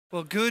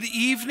Well, good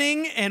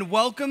evening and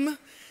welcome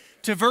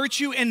to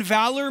Virtue and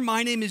Valor.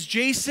 My name is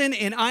Jason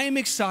and I am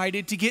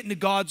excited to get into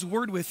God's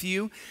Word with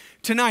you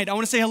tonight. I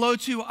want to say hello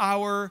to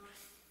our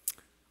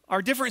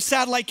different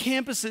satellite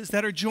campuses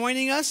that are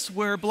joining us.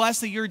 We're blessed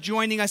that you're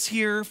joining us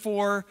here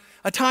for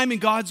a time in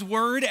God's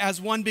Word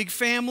as one big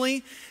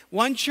family,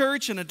 one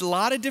church, and a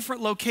lot of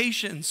different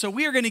locations. So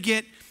we are going to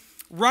get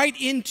right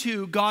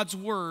into God's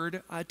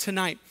Word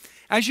tonight.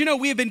 As you know,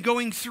 we have been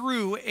going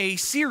through a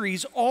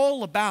series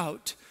all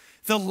about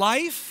the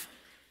life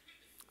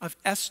of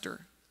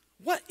Esther.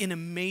 What an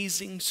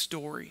amazing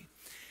story.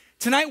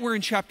 Tonight we're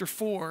in chapter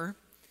 4,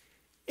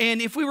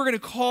 and if we were going to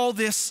call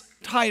this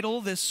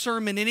title, this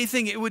sermon,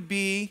 anything, it would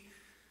be,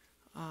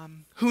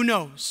 Who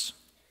Knows?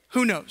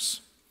 Who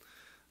Knows?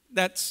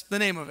 That's the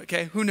name of it,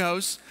 okay? Who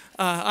knows?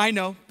 I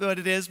know what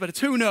it is, but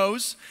it's Who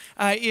Knows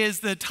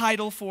is the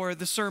title for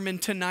the sermon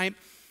tonight.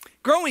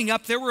 Growing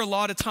up, there were a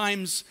lot of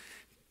times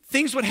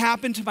things would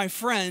happen to my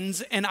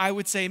friends, and I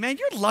would say, man,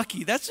 you're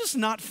lucky. That's just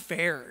not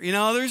fair. You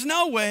know, there's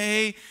no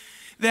way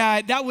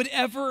that would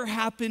ever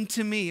happen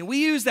to me.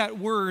 We use that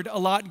word a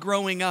lot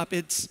growing up.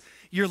 It's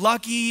you're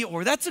lucky,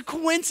 or that's a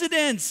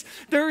coincidence.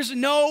 There's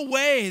no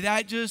way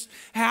that just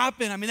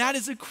happened. I mean, that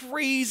is a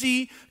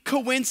crazy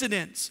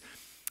coincidence.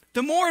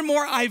 The more and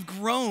more I've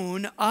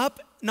grown up,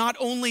 not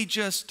only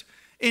just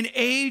in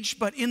age,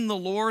 but in the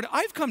Lord,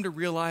 I've come to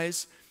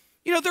realize,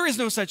 there is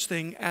no such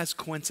thing as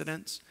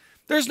coincidence.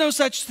 There's no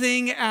such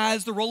thing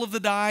as the roll of the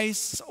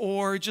dice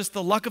or just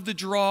the luck of the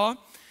draw.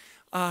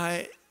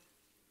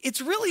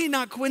 It's really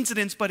not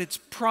coincidence, but it's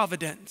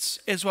providence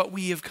is what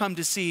we have come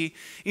to see,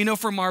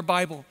 from our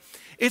Bible.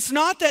 It's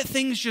not that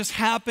things just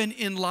happen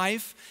in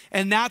life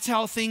and that's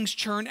how things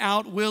churn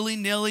out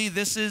willy-nilly.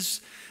 This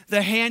is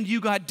the hand you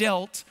got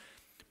dealt.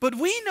 But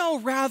we know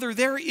rather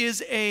there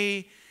is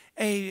a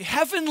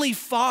heavenly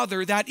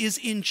Father that is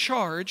in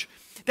charge,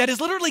 that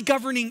is literally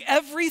governing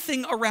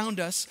everything around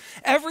us,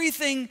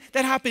 everything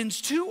that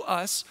happens to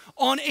us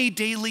on a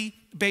daily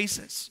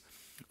basis.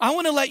 I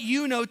want to let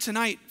you know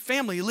tonight,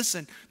 family,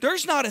 listen,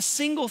 there's not a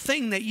single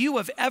thing that you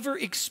have ever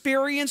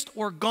experienced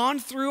or gone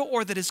through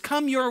or that has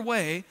come your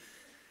way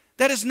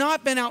that has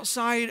not been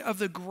outside of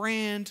the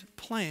grand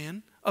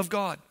plan of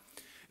God.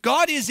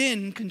 God is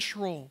in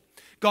control.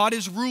 God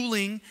is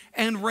ruling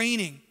and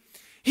reigning.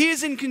 He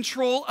is in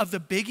control of the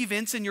big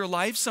events in your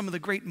life, some of the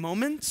great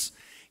moments.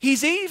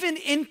 He's even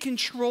in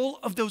control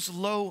of those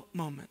low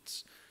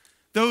moments,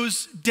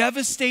 those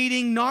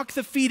devastating, knock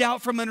the feet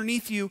out from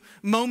underneath you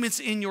moments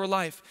in your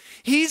life.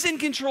 He's in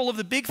control of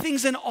the big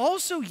things and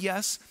also,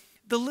 yes,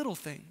 the little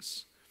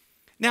things.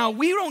 Now,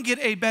 we don't get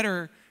a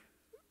better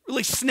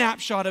really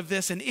snapshot of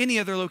this in any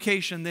other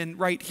location than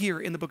right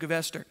here in the book of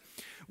Esther,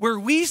 where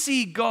we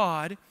see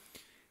God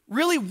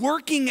really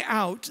working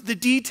out the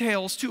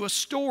details to a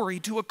story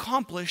to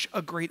accomplish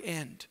a great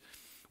end.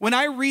 When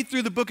I read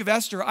through the book of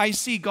Esther, I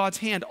see God's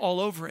hand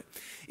all over it.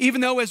 Even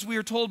though, as we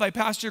are told by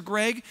Pastor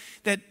Greg,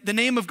 that the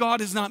name of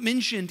God is not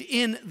mentioned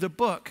in the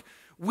book,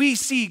 we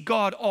see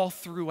God all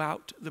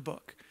throughout the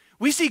book.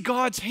 We see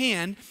God's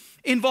hand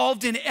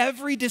involved in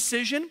every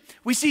decision.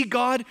 We see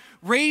God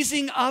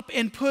raising up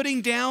and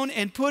putting down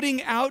and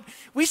putting out.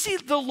 We see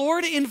the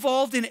Lord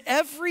involved in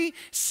every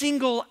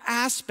single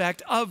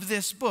aspect of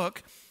this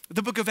book,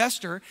 the book of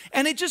Esther,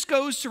 and it just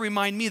goes to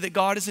remind me that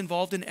God is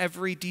involved in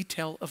every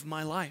detail of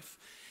my life.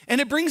 And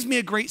it brings me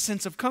a great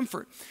sense of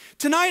comfort.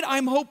 Tonight,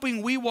 I'm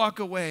hoping we walk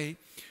away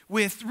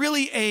with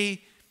really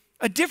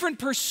a different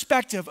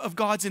perspective of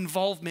God's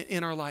involvement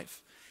in our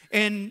life.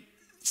 And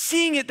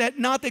seeing it that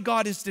not that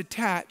God is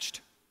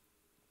detached,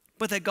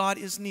 but that God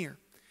is near.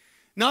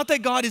 Not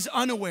that God is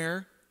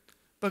unaware,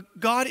 but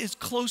God is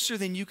closer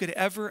than you could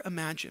ever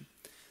imagine.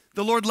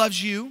 The Lord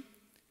loves you.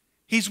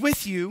 He's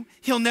with you.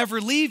 He'll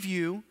never leave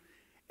you.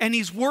 And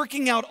He's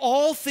working out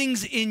all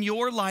things in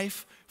your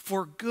life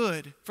for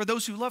good, for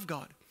those who love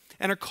God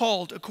and are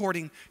called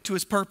according to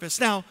His purpose.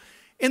 Now,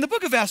 in the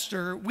book of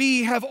Esther,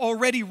 we have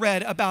already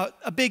read about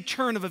a big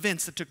turn of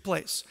events that took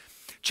place.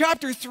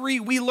 Chapter 3,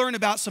 we learn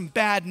about some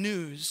bad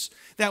news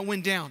that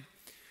went down.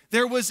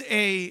 There was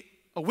a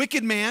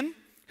wicked man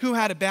who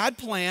had a bad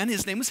plan.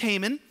 His name was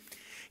Haman.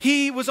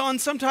 He was on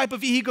some type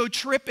of ego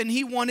trip, and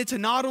he wanted to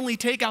not only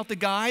take out the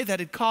guy that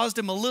had caused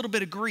him a little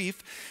bit of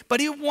grief, but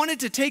he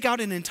wanted to take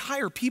out an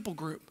entire people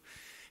group.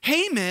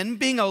 Haman,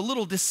 being a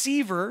little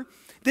deceiver,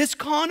 this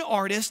con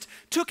artist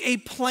took a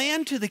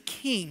plan to the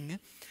king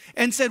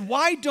and said,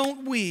 why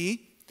don't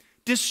we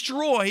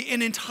destroy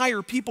an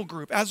entire people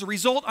group? As a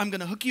result, I'm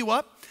going to hook you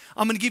up.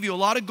 I'm going to give you a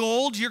lot of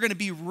gold. You're going to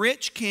be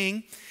rich,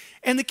 king.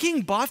 And the king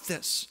bought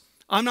this.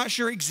 I'm not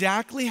sure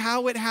exactly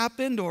how it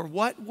happened or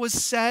what was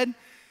said,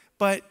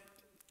 but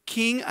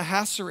King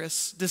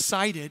Ahasuerus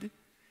decided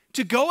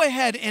to go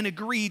ahead and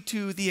agree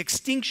to the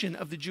extinction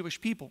of the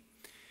Jewish people.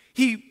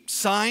 He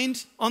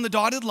signed on the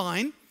dotted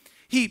line.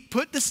 He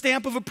put the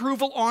stamp of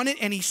approval on it,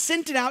 and he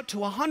sent it out to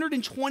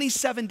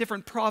 127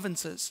 different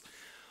provinces.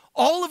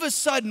 All of a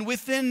sudden,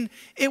 within,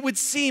 it would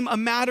seem, a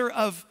matter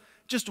of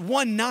just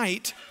one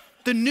night,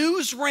 the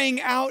news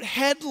rang out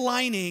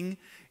headlining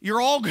you're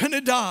all going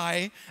to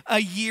die a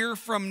year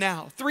from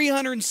now.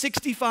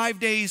 365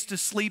 days to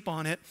sleep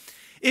on it.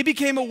 It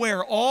became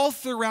aware all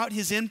throughout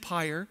his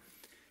empire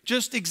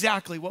just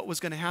exactly what was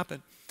going to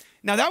happen.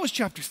 Now that was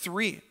chapter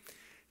 3.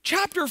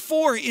 Chapter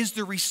 4 is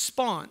the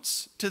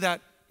response to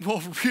that,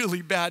 well,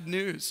 really bad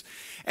news.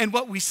 And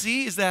what we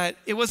see is that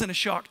it wasn't a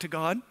shock to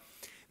God.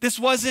 This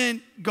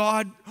wasn't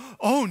God,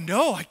 oh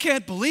no, I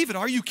can't believe it.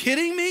 Are you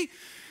kidding me?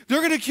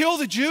 They're going to kill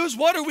the Jews.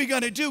 What are we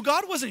going to do?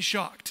 God wasn't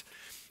shocked.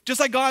 Just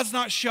like God's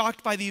not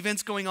shocked by the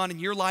events going on in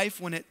your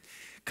life when it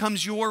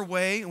comes your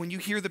way and when you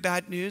hear the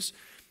bad news.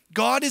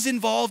 God is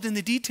involved in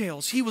the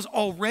details. He was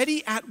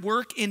already at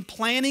work in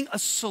planning a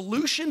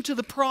solution to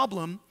the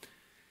problem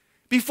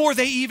before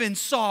they even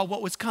saw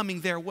what was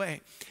coming their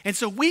way. And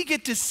so we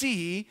get to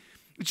see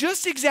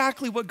just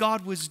exactly what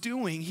God was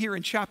doing here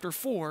in chapter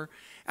 4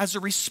 as a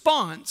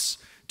response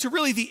to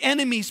really the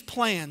enemy's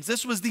plans.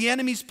 This was the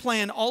enemy's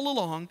plan all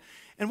along.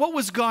 And what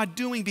was God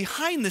doing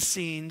behind the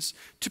scenes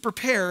to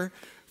prepare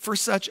for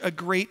such a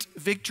great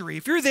victory?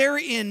 If you're there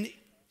in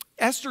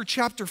Esther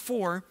chapter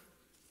 4,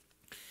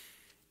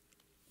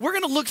 we're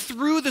going to look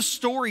through the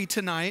story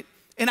tonight.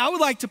 And I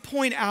would like to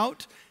point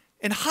out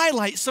and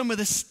highlight some of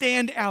the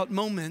standout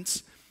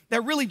moments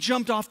that really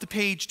jumped off the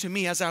page to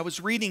me as I was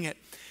reading it.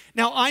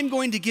 Now, I'm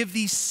going to give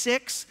these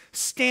 6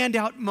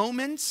 standout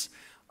moments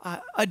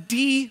a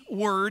D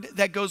word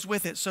that goes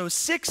with it. So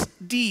 6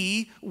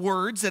 D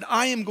words that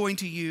I am going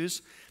to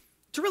use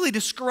to really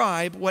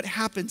describe what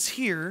happens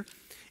here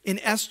in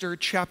Esther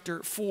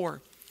chapter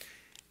 4.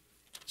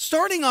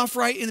 Starting off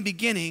right in the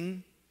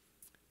beginning,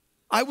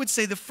 I would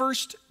say the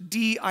first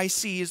D I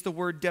see is the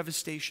word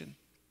devastation.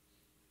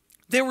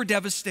 They were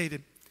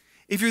devastated.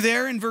 If you're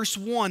there in verse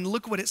 1,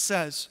 look what it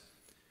says.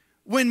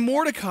 When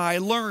Mordecai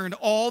learned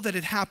all that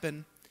had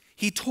happened,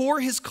 he tore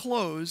his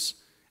clothes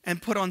and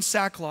put on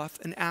sackcloth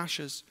and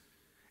ashes.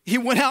 He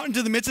went out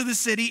into the midst of the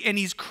city and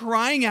he's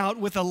crying out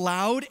with a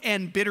loud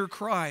and bitter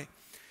cry.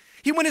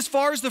 He went as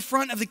far as the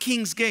front of the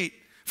king's gate,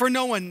 for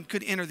no one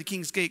could enter the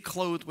king's gate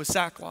clothed with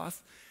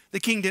sackcloth. The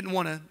king didn't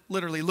want to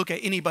literally look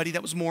at anybody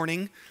that was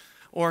mourning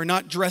or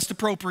not dressed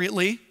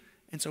appropriately.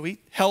 And so he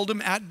held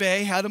them at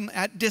bay, had them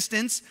at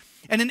distance.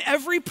 And in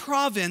every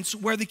province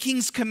where the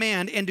king's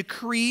command and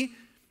decree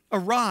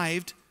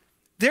arrived,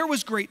 there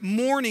was great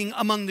mourning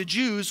among the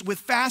Jews with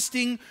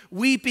fasting,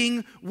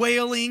 weeping,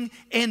 wailing,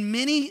 and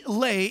many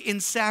lay in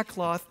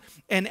sackcloth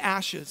and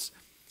ashes.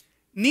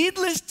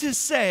 Needless to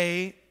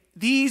say,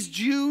 these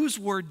Jews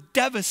were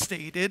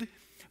devastated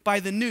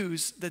by the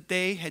news that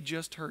they had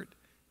just heard.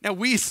 Now,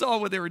 we saw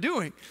what they were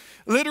doing.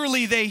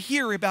 Literally, they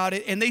hear about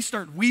it and they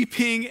start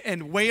weeping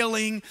and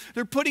wailing.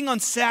 They're putting on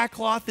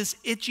sackcloth, this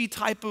itchy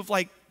type of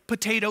like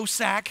potato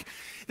sack.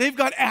 They've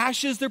got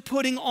ashes they're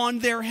putting on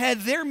their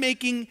head. They're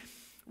making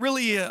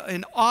really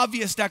an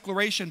obvious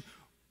declaration.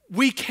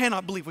 We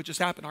cannot believe what just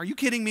happened. Are you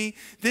kidding me?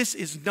 This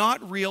is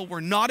not real. We're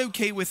not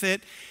okay with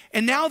it.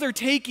 And now they're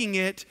taking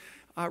it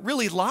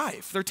really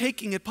live. They're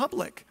taking it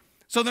public.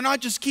 So they're not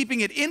just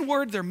keeping it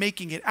inward, they're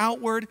making it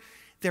outward.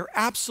 They're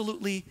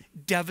absolutely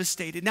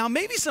devastated. Now,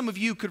 maybe some of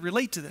you could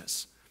relate to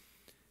this.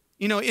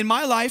 You know, in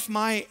my life,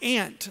 my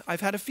aunt,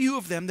 I've had a few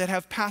of them that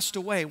have passed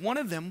away. One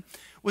of them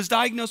was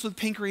diagnosed with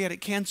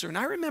pancreatic cancer. And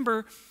I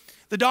remember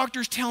the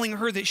doctors telling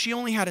her that she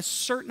only had a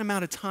certain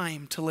amount of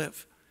time to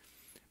live.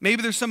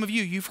 Maybe there's some of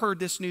you, you've heard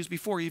this news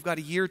before. You've got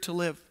a year to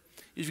live.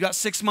 You've got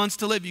 6 months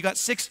to live. You've got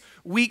 6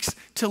 weeks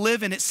to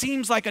live. And it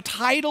seems like a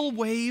tidal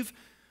wave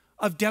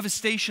of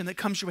devastation that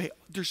comes your way.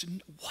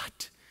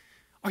 What?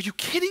 Are you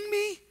kidding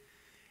me?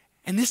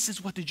 And this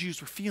is what the Jews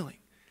were feeling.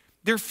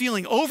 They're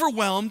feeling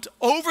overwhelmed,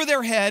 over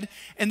their head,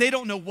 and they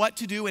don't know what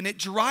to do. And it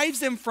drives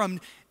them from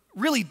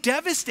really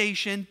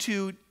devastation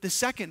to the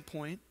second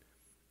point.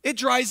 It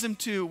drives them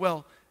to,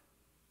 well,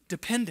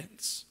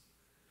 dependence.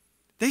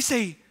 They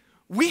say,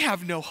 we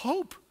have no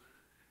hope.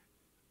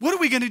 What are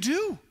we going to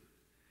do?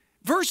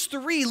 Verse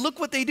 3, look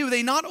what they do.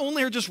 They not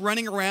only are just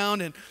running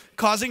around and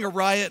causing a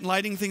riot and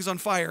lighting things on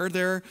fire.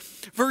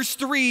 Verse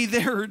 3,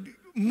 they're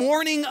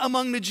mourning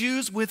among the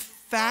Jews with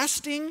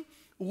fasting,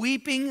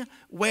 weeping,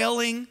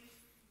 wailing,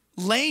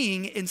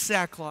 laying in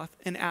sackcloth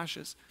and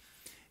ashes.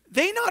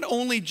 They not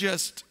only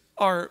just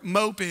are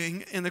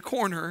moping in the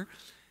corner,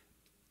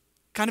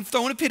 kind of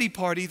throwing a pity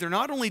party. They're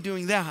not only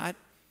doing that,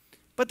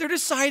 but they're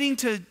deciding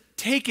to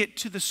take it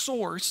to the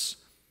source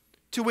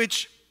to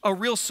which a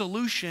real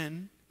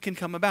solution can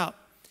come about.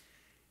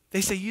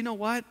 They say, you know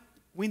what?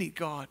 We need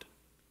God.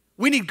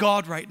 We need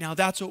God right now.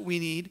 That's what we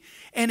need.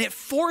 And it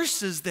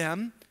forces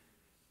them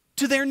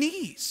to their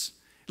knees.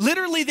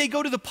 Literally, they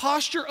go to the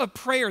posture of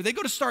prayer. They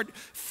go to start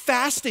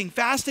fasting.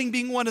 Fasting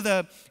being one of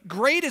the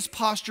greatest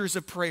postures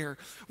of prayer,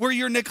 where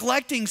you're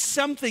neglecting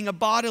something, a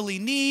bodily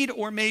need,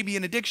 or maybe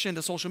an addiction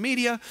to social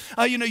media.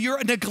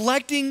 You're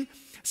neglecting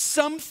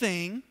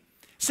something,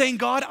 saying,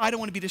 God, I don't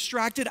want to be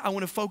distracted. I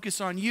want to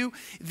focus on you.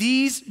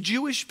 These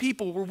Jewish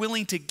people were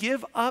willing to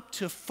give up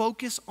to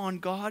focus on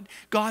God.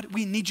 God,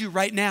 we need you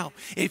right now.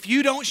 If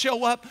you don't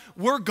show up,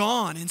 we're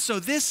gone. And so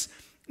this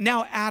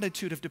now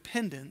attitude of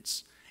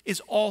dependence is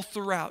all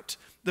throughout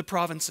the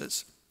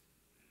provinces.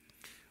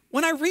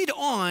 when I read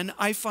on,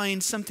 I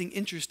find something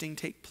interesting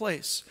take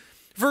place.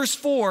 Verse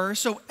 4,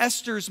 so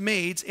Esther's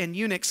maids and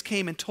eunuchs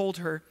came and told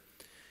her,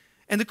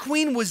 and the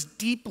queen was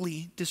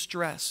deeply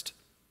distressed.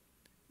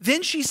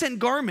 Then she sent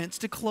garments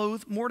to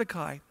clothe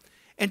Mordecai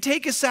and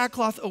take his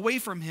sackcloth away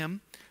from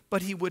him,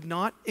 but he would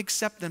not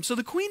accept them. So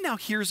the queen now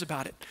hears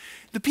about it.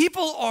 The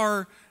people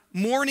are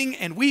mourning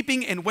and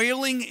weeping and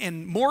wailing,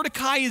 and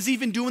Mordecai is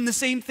even doing the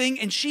same thing,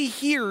 and she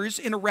hears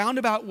in a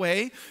roundabout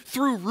way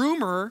through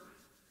rumor,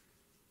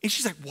 and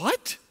she's like,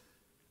 what?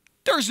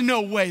 There's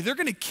no way they're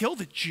going to kill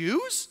the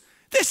Jews?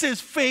 This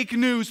is fake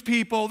news,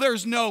 people.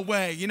 There's no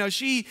way. You know,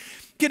 she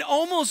can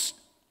almost,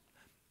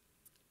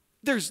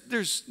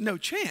 there's no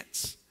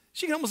chance.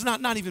 She can almost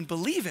not even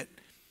believe it.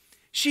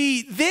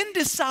 She then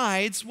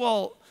decides,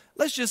 well,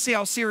 let's just see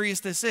how serious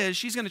this is.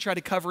 She's going to try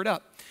to cover it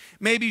up.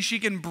 Maybe she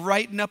can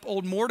brighten up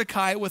old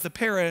Mordecai with a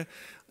pair of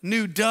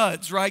new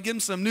duds, right? Give him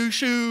some new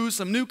shoes,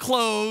 some new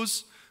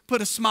clothes,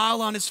 put a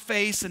smile on his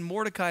face, and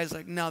Mordecai's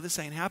like, no, this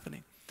ain't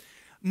happening.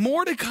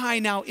 Mordecai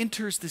now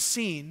enters the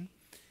scene.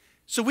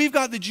 So we've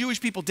got the Jewish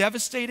people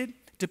devastated,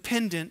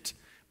 dependent,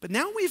 but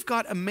now we've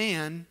got a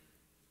man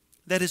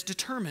that is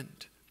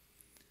determined.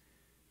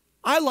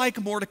 I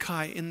like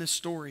Mordecai in this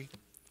story.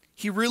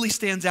 He really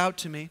stands out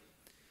to me.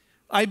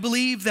 I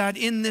believe that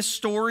in this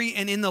story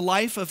and in the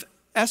life of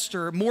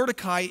Esther,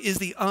 Mordecai is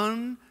the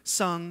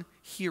unsung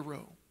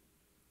hero.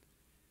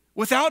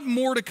 Without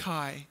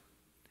Mordecai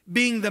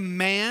being the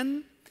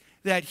man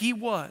that he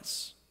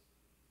was,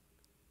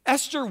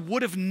 Esther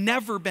would have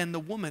never been the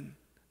woman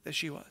that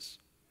she was.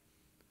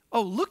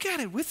 Oh, look at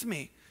it with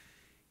me.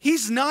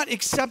 He's not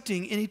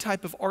accepting any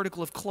type of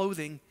article of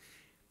clothing.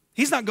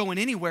 He's not going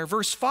anywhere.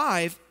 Verse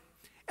 5,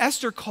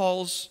 Esther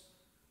calls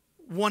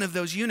one of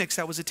those eunuchs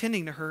that was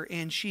attending to her,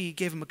 and she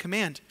gave him a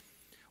command.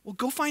 Well,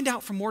 go find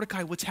out from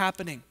Mordecai what's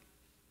happening.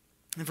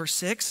 In verse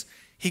 6,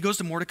 he goes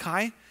to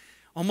Mordecai,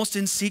 almost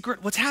in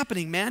secret. What's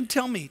happening, man?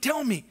 Tell me.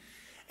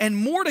 And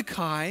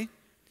Mordecai,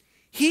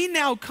 he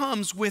now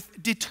comes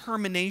with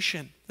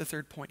determination, the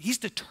third point. He's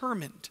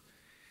determined.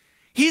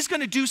 He's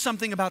going to do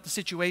something about the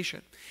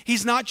situation.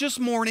 He's not just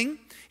mourning.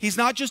 He's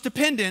not just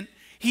dependent.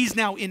 He's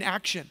now in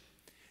action.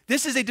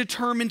 This is a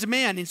determined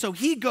man. And so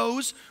he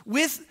goes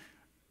with,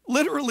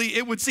 literally,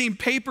 it would seem,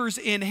 papers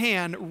in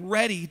hand,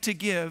 ready to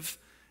give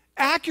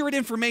accurate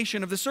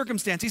information of the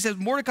circumstance. He says,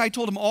 Mordecai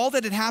told him all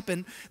that had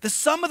happened, the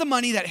sum of the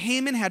money that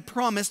Haman had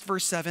promised,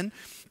 verse 7,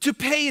 to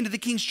pay into the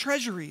king's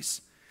treasuries,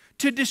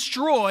 to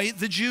destroy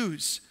the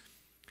Jews.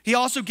 He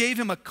also gave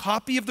him a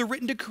copy of the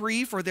written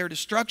decree for their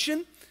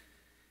destruction,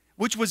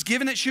 which was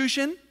given at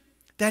Shushan,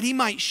 that he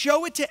might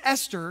show it to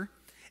Esther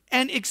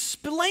and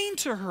explain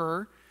to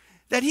her,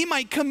 that he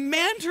might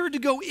command her to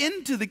go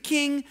into the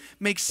king,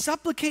 make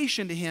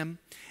supplication to him,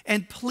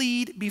 and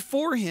plead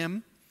before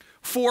him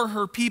for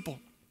her people.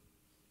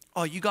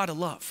 Oh, you got to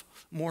love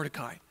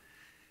Mordecai.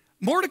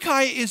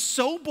 Mordecai is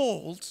so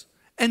bold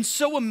and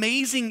so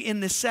amazing in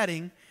this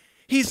setting.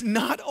 He's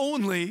not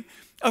only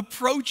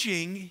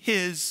approaching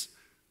his,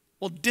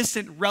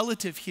 distant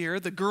relative here,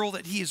 the girl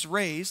that he has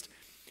raised,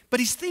 but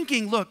he's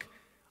thinking, look,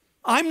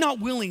 I'm not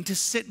willing to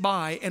sit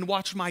by and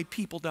watch my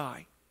people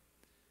die.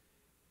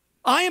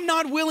 I am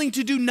not willing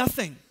to do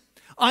nothing.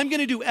 I'm going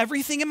to do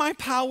everything in my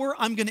power.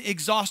 I'm going to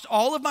exhaust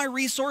all of my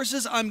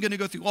resources. I'm going to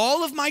go through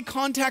all of my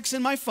contacts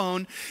in my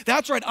phone.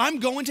 That's right, I'm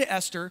going to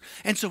Esther.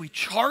 And so he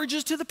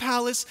charges to the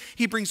palace.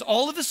 He brings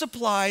all of the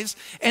supplies.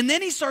 And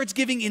then he starts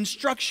giving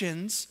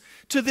instructions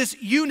to this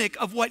eunuch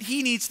of what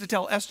he needs to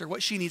tell Esther,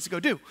 what she needs to go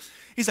do.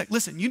 He's like,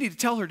 listen, you need to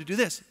tell her to do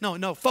this.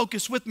 No,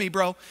 focus with me,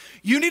 bro.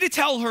 You need to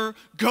tell her,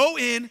 go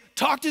in,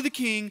 talk to the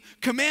king,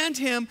 command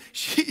him.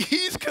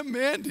 He's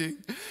commanding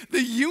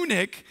the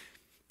eunuch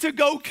to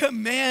go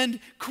command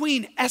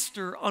Queen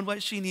Esther on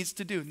what she needs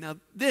to do. Now,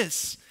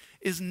 this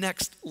is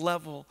next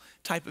level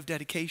type of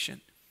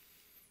dedication.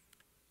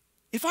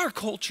 If our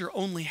culture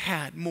only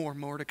had more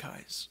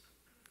Mordecais,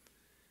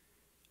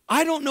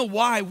 I don't know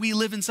why we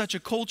live in such a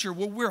culture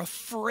where we're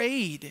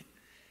afraid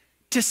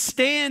to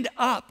stand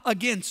up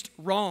against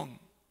wrong,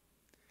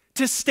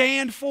 to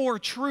stand for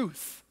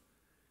truth.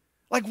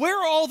 Like,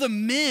 where are all the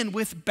men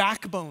with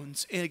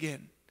backbones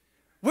again?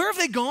 Where have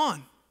they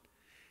gone?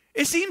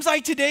 It seems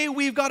like today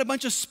we've got a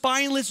bunch of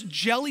spineless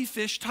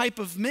jellyfish type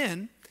of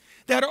men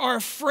that are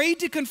afraid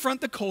to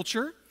confront the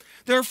culture.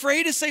 They're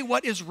afraid to say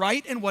what is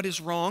right and what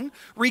is wrong,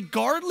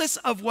 regardless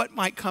of what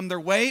might come their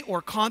way or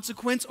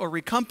consequence or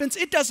recompense.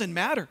 It doesn't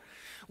matter.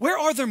 Where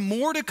are the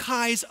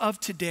Mordecais of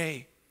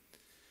today?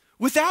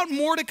 Without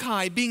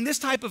Mordecai being this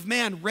type of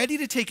man ready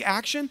to take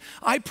action,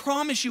 I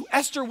promise you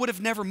Esther would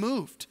have never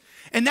moved.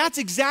 And that's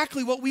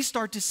exactly what we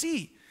start to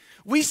see.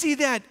 We see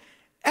that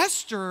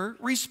Esther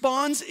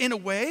responds in a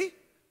way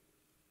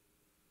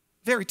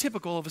very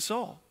typical of us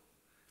all.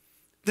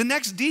 The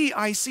next D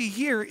I see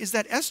here is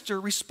that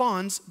Esther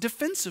responds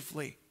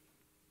defensively,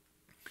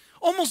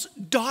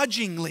 almost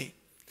dodgingly.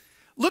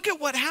 Look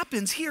at what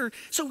happens here.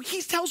 So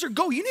he tells her,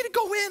 go, you need to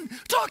go in,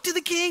 talk to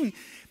the king.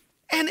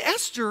 And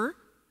Esther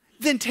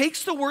then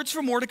takes the words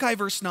from Mordecai,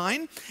 verse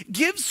 9,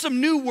 gives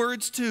some new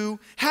words to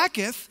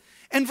Hacketh,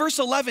 And verse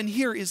 11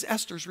 here is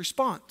Esther's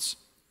response.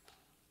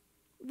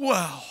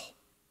 Well,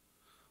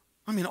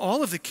 I mean,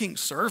 all of the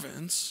king's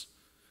servants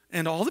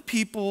and all the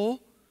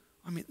people,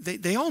 I mean,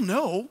 they all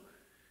know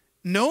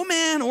no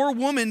man or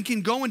woman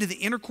can go into the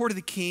inner court of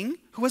the king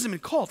who hasn't been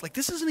called. Like,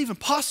 this isn't even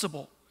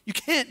possible. You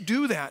can't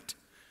do that.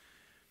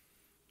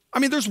 I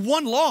mean, there's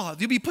one law.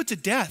 You'll be put to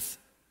death.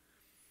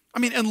 I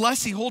mean,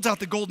 unless he holds out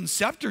the golden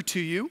scepter to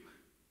you.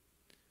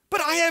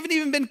 But I haven't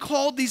even been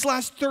called these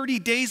last 30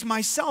 days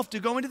myself to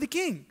go into the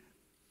king.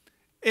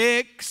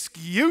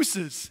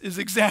 Excuses is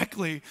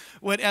exactly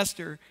what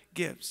Esther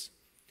gives.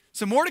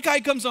 So Mordecai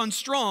comes on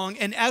strong,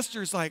 and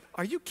Esther's like,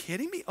 are you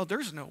kidding me? Oh,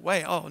 there's no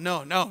way. Oh,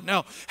 no.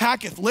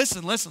 Hacketh,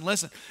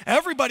 listen.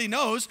 Everybody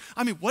knows.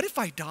 I mean, what if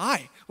I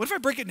die? What if I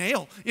break a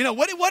nail? You know,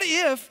 what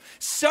if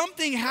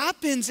something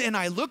happens and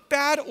I look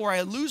bad or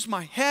I lose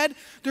my head?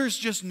 There's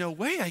just no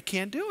way I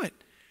can't do it.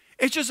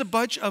 It's just a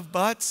bunch of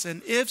buts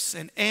and ifs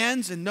and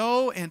ands and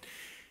no. And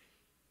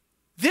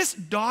this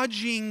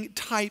dodging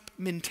type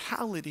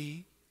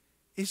mentality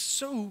is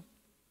so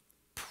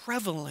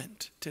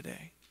prevalent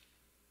today.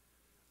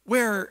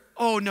 Where,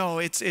 oh no,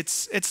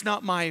 it's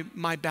not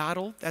my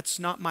battle. That's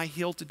not my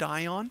hill to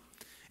die on.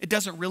 It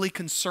doesn't really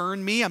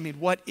concern me. I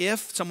mean, what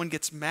if someone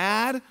gets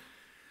mad?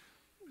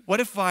 What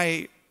if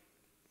I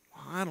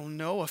don't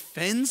know,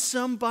 offend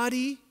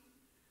somebody?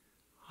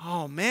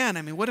 Oh man,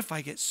 I mean, what if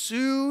I get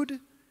sued?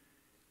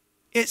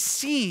 It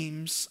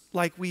seems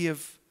like we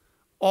have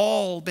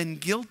all been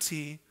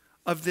guilty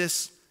of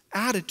this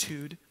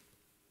attitude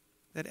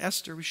that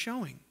Esther was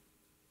showing.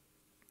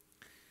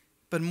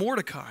 But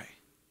Mordecai,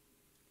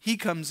 he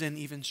comes in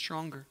even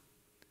stronger.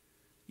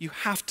 You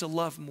have to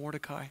love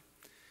Mordecai.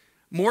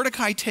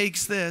 Mordecai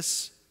takes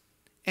this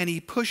and he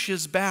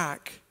pushes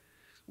back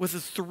with a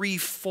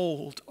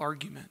threefold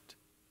argument.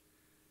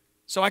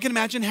 So I can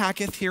imagine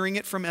Hacketh hearing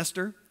it from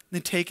Esther and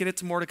then taking it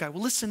to Mordecai.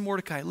 Well, listen,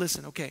 Mordecai,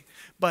 listen. Okay,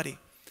 buddy.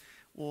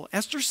 Well,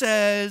 Esther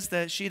says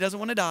that she doesn't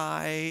want to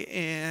die,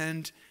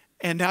 and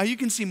now you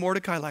can see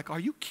Mordecai like, are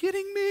you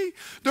kidding me?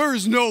 There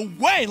is no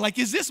way. Like,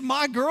 is this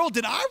my girl?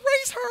 Did I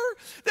raise her?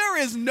 There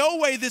is no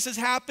way this is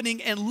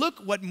happening. And look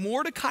what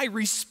Mordecai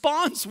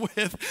responds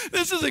with.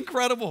 This is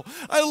incredible.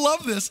 I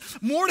love this.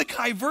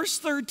 Mordecai, verse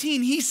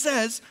 13, he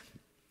says,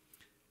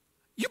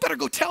 you better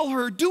go tell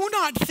her, do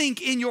not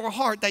think in your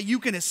heart that you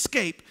can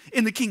escape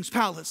in the king's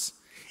palace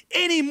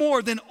any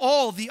more than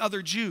all the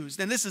other Jews.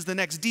 And this is the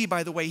next D,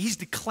 by the way. He's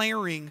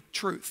declaring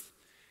truth.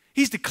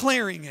 He's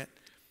declaring it.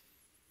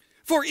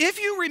 For if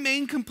you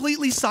remain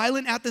completely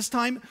silent at this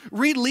time,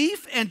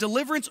 relief and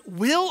deliverance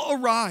will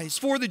arise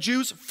for the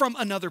Jews from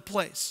another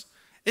place.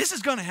 This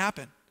is going to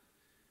happen.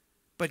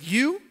 But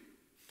you,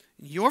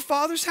 your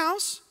father's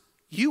house,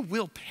 you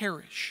will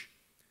perish.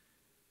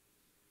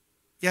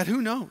 Yet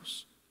who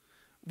knows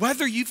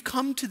whether you've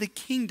come to the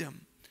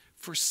kingdom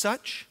for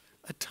such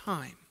a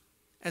time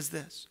as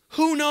this?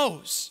 Who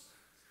knows?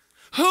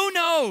 Who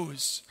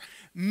knows?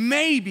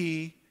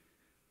 Maybe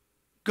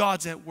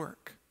God's at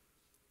work.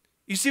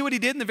 You see what he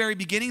did in the very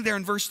beginning there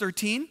in verse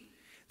 13?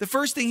 The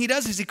first thing he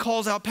does is he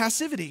calls out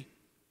passivity.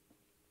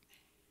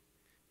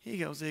 He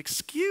goes,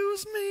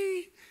 excuse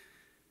me?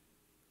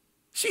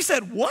 She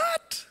said,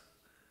 what?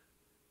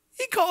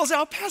 He calls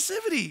out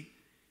passivity.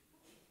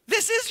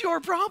 This is your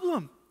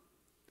problem.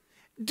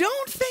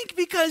 Don't think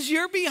because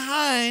you're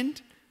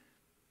behind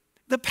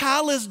the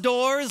palace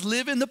doors,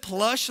 living the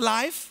plush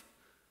life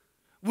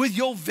with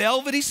your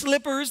velvety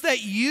slippers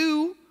that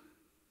you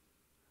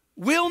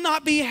will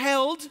not be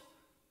held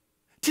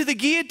to the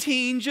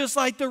guillotine just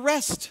like the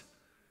rest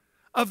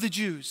of the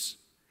Jews.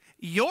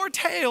 Your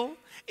tail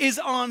is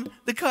on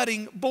the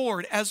cutting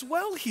board as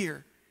well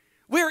here.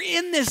 We're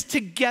in this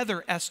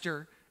together,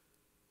 Esther.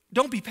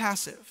 Don't be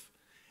passive.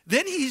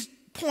 Then he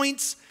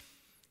points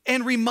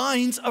and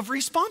reminds of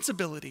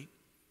responsibility.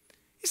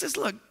 He says,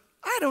 look,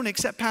 I don't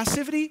accept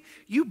passivity.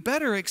 You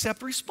better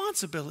accept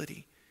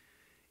responsibility.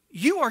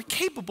 You are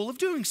capable of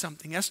doing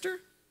something, Esther.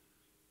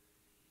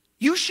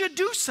 You should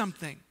do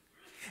something.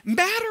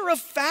 Matter of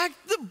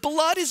fact, the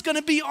blood is going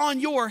to be on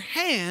your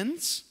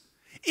hands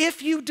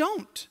if you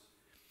don't.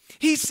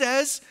 He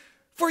says,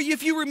 for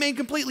if you remain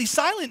completely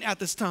silent at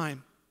this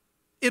time,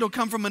 it'll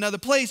come from another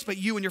place, but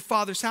you and your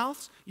father's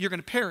house, you're going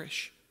to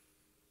perish.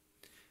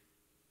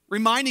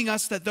 Reminding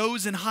us that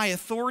those in high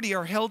authority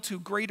are held to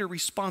greater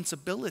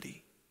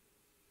responsibility.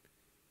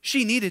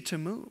 She needed to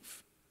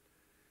move.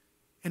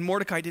 And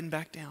Mordecai didn't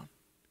back down.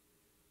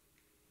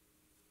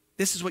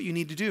 This is what you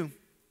need to do.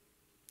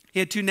 He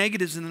had two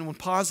negatives and then one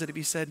positive.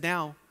 He said,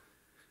 now,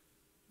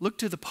 look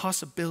to the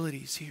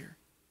possibilities here.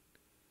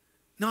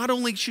 Not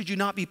only should you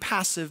not be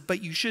passive,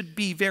 but you should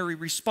be very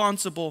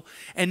responsible.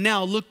 And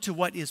now look to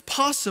what is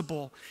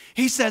possible.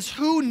 He says,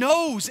 who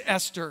knows,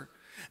 Esther?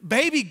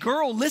 Baby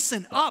girl,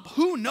 listen up.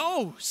 Who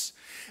knows?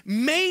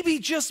 Maybe,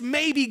 just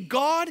maybe,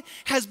 God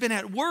has been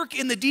at work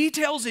in the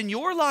details in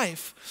your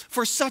life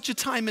for such a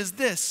time as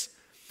this.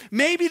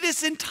 Maybe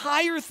this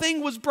entire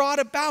thing was brought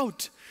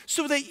about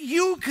so that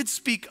you could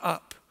speak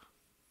up.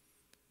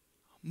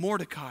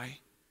 Mordecai,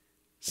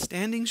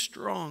 standing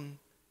strong,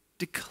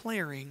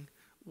 declaring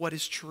what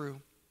is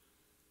true.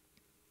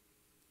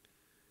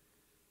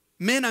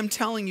 Men, I'm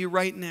telling you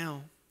right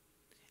now,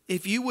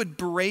 if you would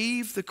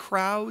brave the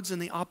crowds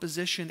and the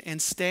opposition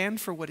and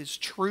stand for what is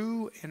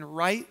true and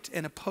right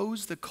and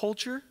oppose the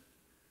culture,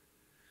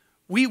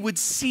 we would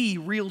see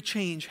real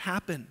change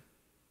happen.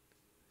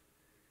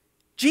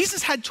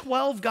 Jesus had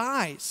 12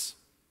 guys.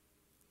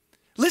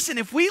 Listen,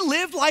 if we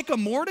lived like a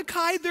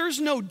Mordecai, there's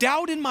no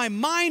doubt in my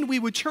mind we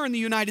would turn the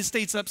United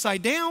States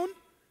upside down.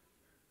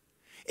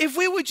 If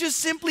we would just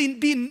simply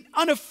be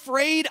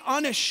unafraid,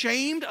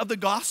 unashamed of the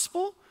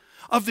gospel,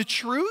 of the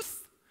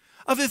truth,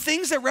 of the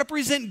things that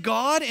represent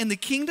God and the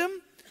kingdom,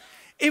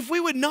 if we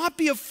would not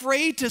be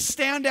afraid to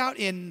stand out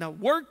in the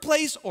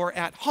workplace or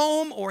at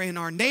home or in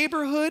our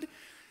neighborhood,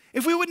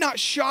 if we would not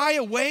shy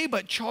away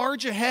but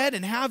charge ahead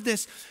and have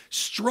this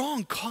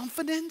strong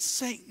confidence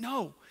saying,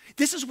 no,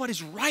 this is what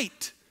is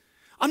right.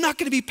 I'm not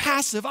going to be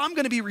passive. I'm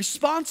going to be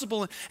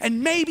responsible.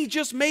 And maybe,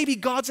 just maybe,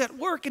 God's at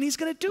work and he's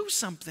going to do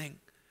something.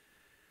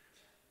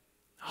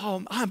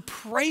 Oh, I'm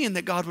praying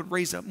that God would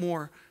raise up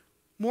more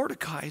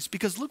Mordecais,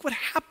 because look what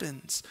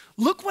happens.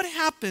 Look what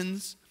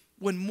happens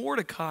when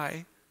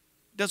Mordecai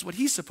does what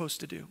he's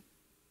supposed to do.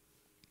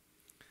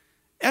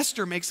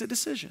 Esther makes a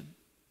decision.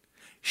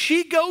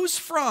 She goes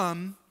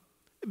from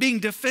being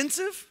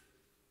defensive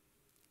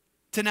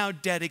to now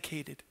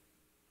dedicated.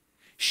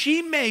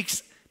 She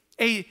makes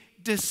a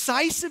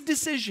decisive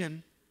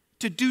decision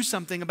to do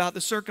something about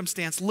the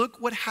circumstance.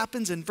 Look what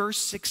happens in verse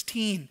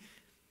 16.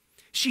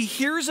 She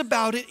hears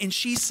about it and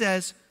she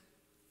says,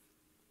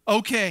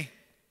 okay,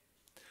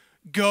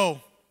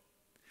 go.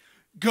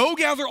 Go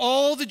gather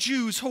all the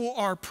Jews who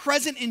are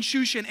present in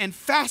Shushan and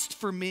fast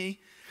for me.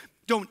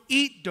 Don't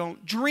eat,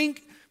 don't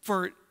drink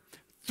for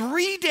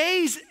 3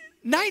 days,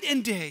 night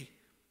and day.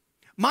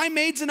 My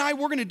maids and I,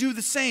 we're going to do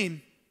the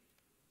same.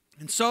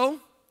 And so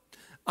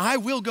I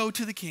will go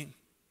to the king,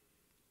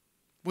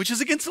 which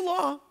is against the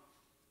law.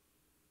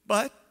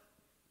 But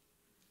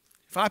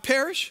if I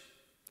perish,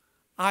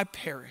 I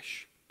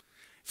perish.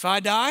 If I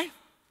die,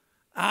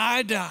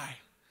 I die.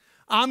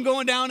 I'm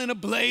going down in a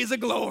blaze of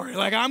glory.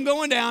 Like, I'm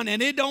going down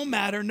and it don't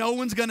matter. No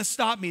one's going to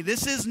stop me.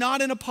 This is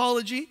not an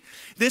apology.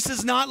 This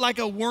is not like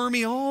a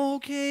wormy, oh,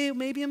 okay,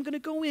 maybe I'm going to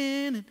go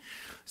in and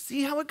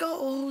see how it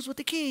goes with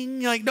the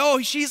king. Like, no,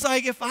 she's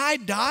like, if I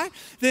die,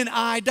 then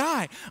I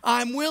die.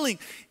 I'm willing.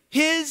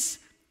 His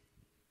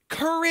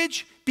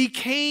courage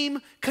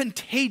became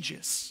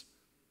contagious.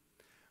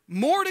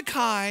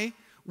 Mordecai,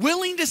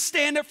 willing to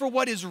stand up for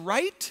what is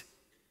right,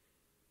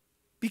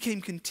 became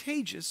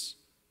contagious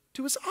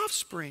to his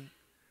offspring,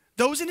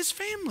 those in his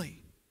family.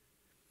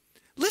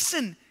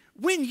 Listen,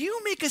 when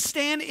you make a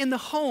stand in the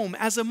home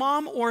as a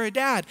mom or a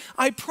dad,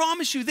 I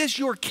promise you this,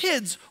 your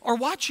kids are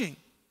watching.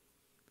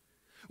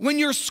 When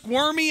you're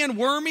squirmy and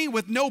wormy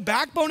with no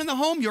backbone in the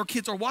home, your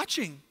kids are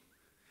watching.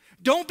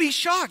 Don't be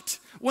shocked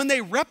when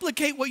they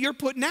replicate what you're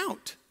putting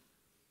out.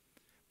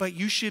 But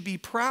you should be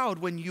proud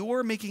when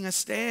you're making a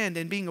stand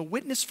and being a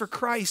witness for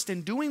Christ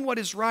and doing what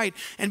is right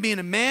and being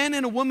a man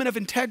and a woman of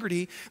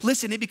integrity.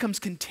 Listen, it becomes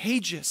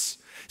contagious.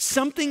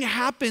 Something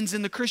happens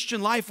in the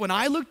Christian life. When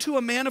I look to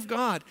a man of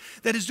God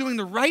that is doing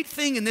the right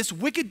thing in this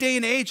wicked day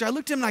and age, I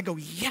look to him and I go,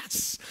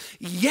 yes,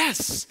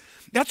 yes,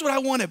 that's what I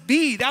want to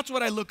be. That's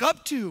what I look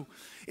up to.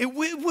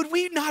 Would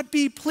we not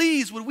be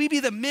pleased? Would we be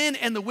the men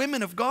and the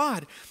women of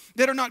God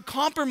that are not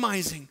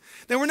compromising,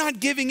 that we're not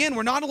giving in,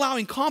 we're not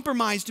allowing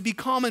compromise to be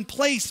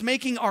commonplace,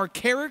 making our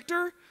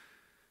character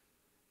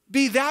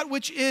be that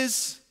which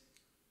is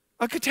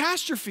a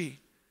catastrophe,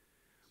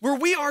 where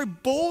we are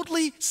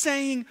boldly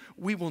saying,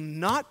 we will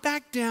not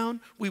back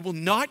down, we will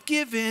not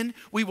give in,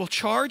 we will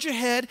charge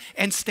ahead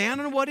and stand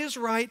on what is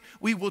right,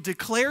 we will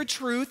declare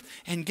truth,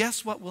 and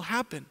guess what will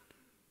happen?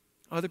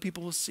 Other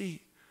people will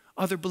see,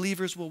 other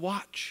believers will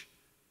watch,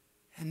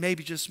 and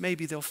maybe, just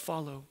maybe, they'll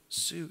follow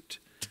suit.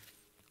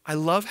 I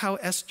love how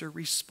Esther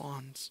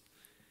responds.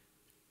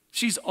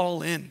 She's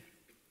all in.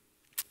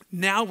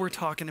 Now we're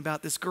talking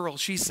about this girl.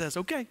 She says,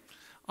 okay,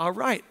 all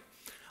right,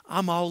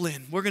 I'm all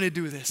in. We're going to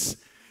do this.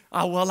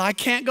 Well, I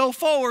can't go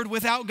forward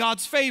without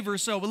God's favor.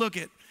 So look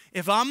it.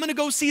 If I'm going to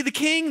go see the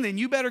king, then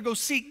you better go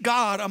seek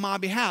God on my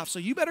behalf. So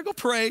you better go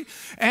pray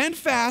and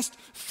fast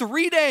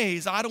 3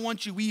 days. I don't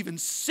want you even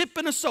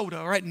sipping a soda,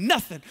 all right?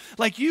 Nothing.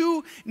 Like,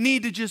 you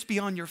need to just be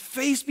on your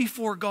face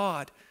before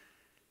God,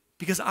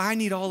 because I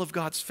need all of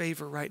God's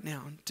favor right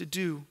now to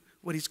do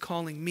what he's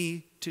calling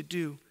me to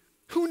do.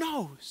 Who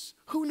knows?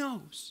 Who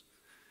knows?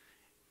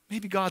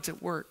 Maybe God's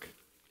at work.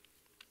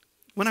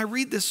 When I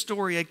read this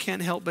story, I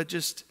can't help but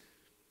just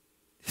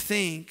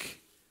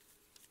think,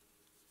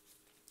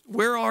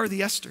 where are the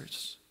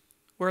Esthers?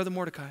 Where are the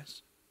Mordecais?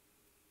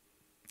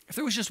 If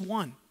there was just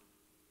one,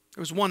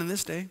 there was one in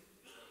this day,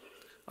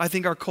 I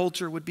think our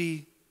culture would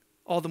be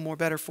all the more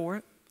better for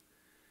it.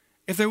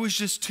 If there was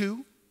just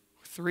 2,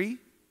 3,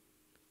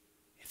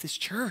 this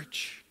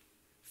church,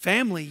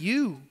 family,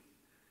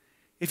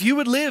 if you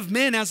would live,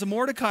 men, as a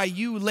Mordecai,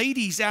 you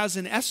ladies as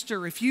an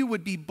Esther, if you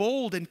would be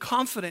bold and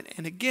confident,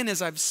 and again,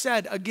 as I've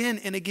said again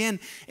and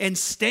again, and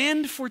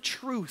stand for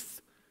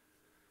truth,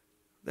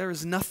 There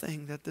is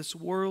nothing that this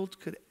world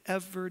could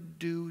ever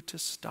do to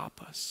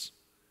stop us.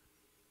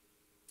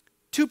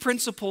 Two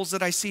principles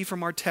that I see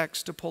from our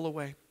text to pull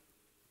away.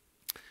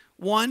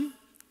 One,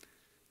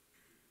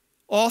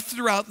 all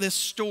throughout this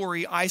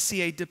story, I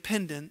see a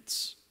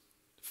dependence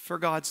for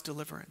God's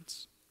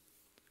deliverance.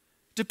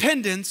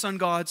 Dependence on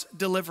God's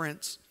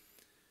deliverance.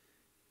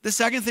 The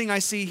second thing I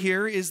see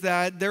here is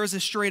that there is a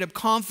straight up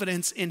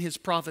confidence in his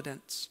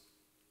providence.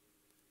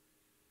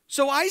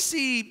 So I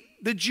see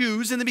the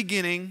Jews in the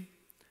beginning,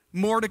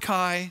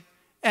 Mordecai,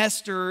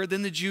 Esther,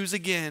 then the Jews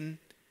again,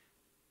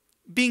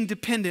 being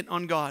dependent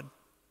on God.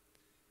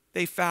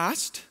 They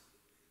fast,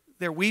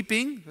 they're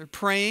weeping, they're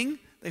praying,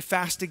 they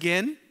fast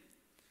again.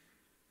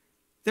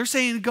 They're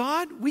saying,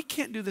 God, we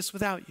can't do this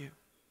without you.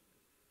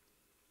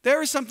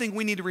 There is something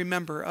we need to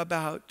remember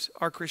about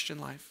our Christian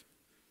life.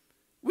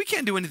 We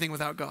can't do anything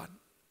without God.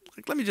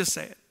 Let me just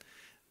say it.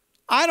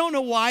 I don't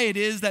know why it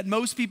is that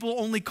most people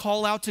only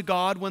call out to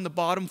God when the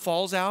bottom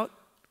falls out.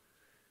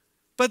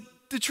 But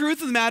the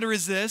truth of the matter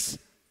is this: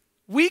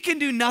 we can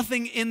do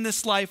nothing in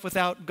this life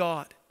without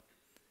God.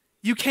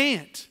 You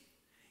can't.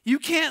 You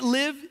can't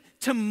live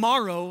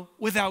tomorrow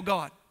without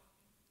God.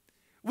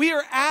 We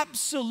are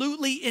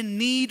absolutely in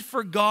need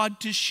for God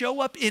to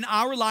show up in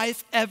our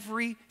life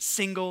every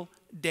single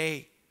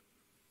day.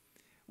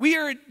 We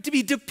are to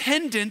be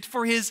dependent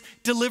for his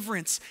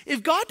deliverance.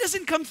 If God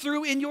doesn't come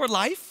through in your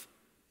life,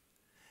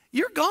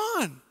 you're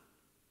gone.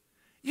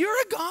 You're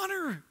a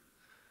goner.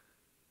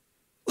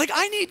 Like,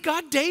 I need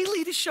God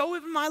daily to show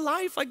up in my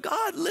life. Like,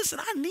 God, listen,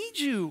 I need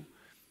you.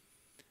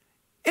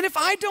 And if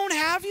I don't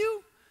have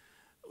you,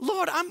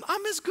 Lord,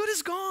 I'm as good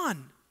as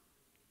gone.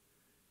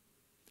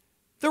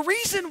 The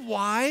reason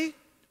why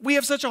we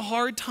have such a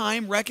hard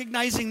time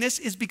recognizing this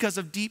is because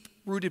of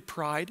deep-rooted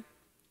pride.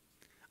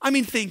 I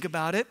mean, think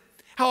about it.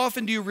 How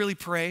often do you really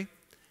pray?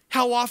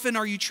 How often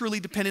are you truly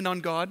dependent on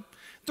God?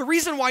 The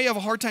reason why you have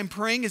a hard time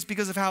praying is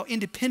because of how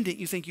independent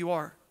you think you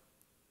are.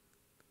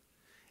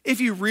 If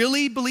you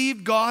really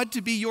believed God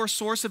to be your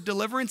source of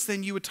deliverance,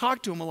 then you would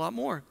talk to him a lot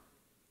more.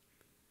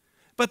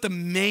 But the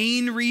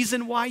main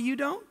reason why you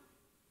don't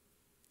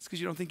is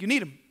because you don't think you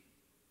need him.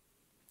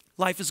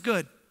 Life is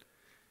good.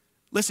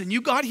 Listen,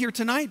 you got here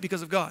tonight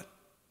because of God.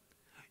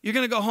 You're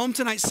going to go home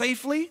tonight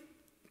safely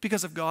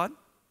because of God.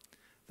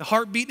 The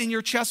heart beating in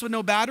your chest with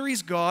no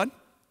batteries, God.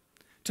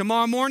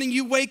 Tomorrow morning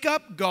you wake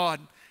up, God.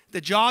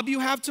 The job you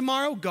have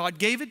tomorrow, God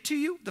gave it to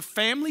you. The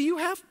family you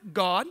have,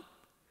 God.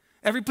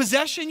 Every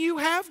possession you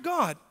have,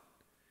 God.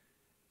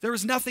 There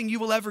is nothing you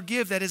will ever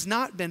give that has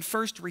not been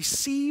first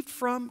received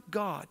from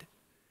God.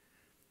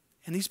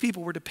 And these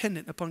people were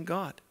dependent upon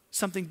God.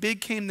 Something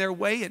big came their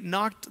way, it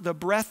knocked the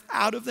breath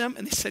out of them,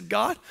 and they said,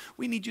 God,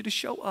 we need you to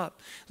show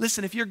up.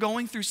 Listen, if you're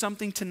going through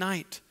something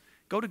tonight,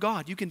 go to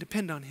God. You can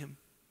depend on him.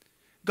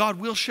 God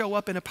will show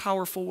up in a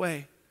powerful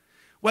way.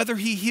 Whether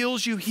he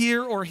heals you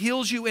here or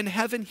heals you in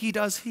heaven, he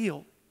does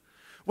heal.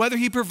 Whether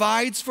he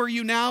provides for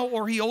you now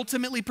or he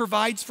ultimately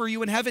provides for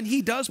you in heaven,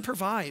 he does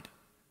provide.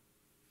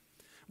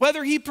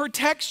 Whether he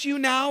protects you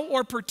now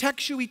or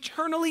protects you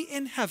eternally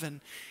in heaven,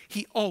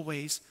 he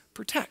always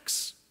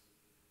protects.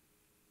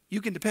 You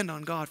can depend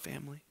on God,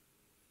 family.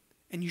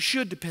 And you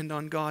should depend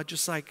on God,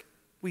 just like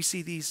we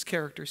see these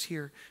characters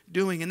here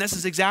doing. And this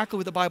is exactly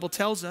what the Bible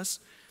tells us.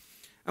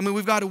 I mean,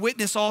 we've got a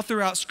witness all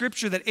throughout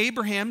Scripture that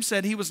Abraham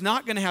said he was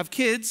not going to have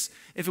kids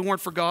if it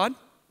weren't for God.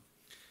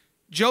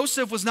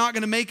 Joseph was not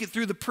going to make it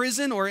through the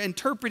prison or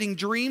interpreting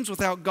dreams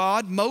without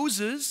God.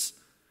 Moses,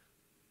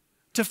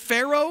 to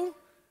Pharaoh,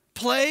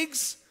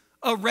 plagues,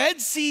 a Red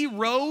Sea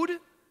road,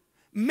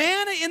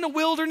 manna in the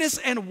wilderness,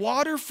 and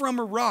water from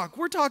a rock.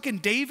 We're talking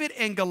David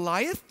and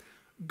Goliath,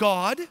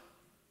 God.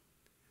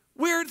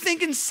 We're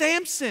thinking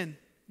Samson,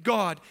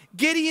 God.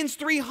 Gideon's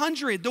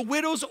 300, the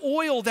widow's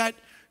oil that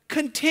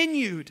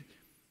continued,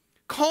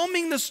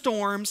 calming the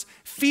storms,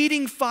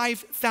 feeding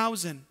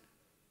 5,000.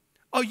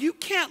 Oh, you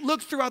can't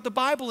look throughout the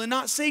Bible and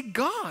not say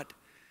God.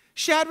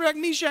 Shadrach,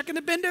 Meshach, and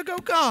Abednego,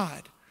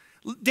 God.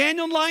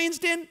 Daniel in lion's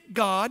den,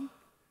 God.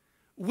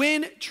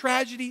 When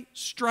tragedy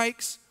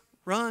strikes,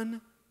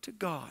 run to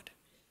God.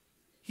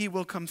 He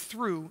will come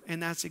through,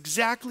 and that's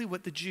exactly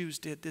what the Jews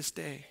did this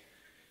day.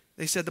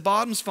 They said, the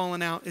bottom's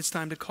fallen out, it's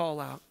time to call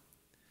out.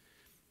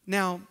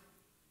 Now,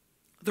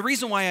 the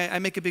reason why I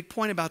make a big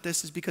point about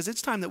this is because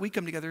it's time that we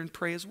come together and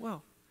pray as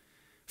well.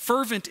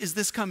 Fervent is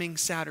this coming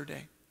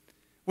Saturday.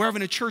 We're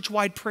having a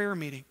church-wide prayer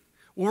meeting.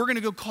 We're going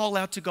to go call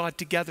out to God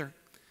together.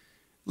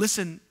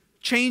 Listen,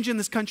 change in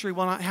this country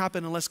will not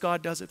happen unless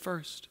God does it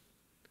first.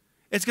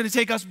 It's going to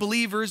take us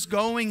believers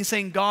going and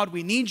saying, God,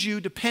 we need you,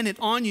 dependent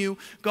on you.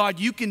 God,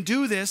 you can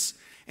do this.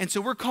 And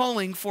so we're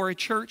calling for a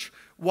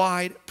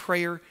church-wide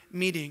prayer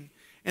meeting.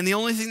 And the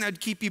only thing that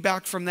would keep you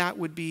back from that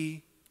would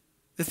be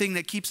the thing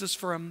that keeps us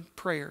from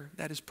prayer,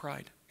 that is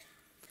pride.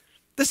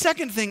 The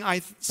second thing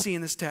I see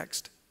in this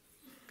text,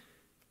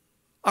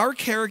 our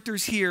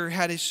characters here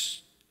had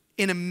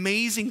an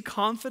amazing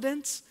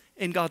confidence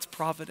in God's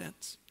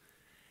providence.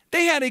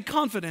 They had a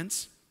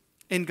confidence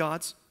in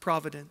God's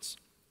providence.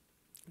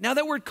 Now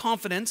that word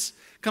confidence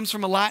comes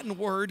from a Latin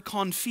word,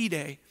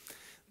 confide.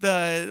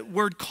 The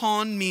word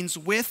con means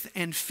with,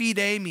 and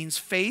fide means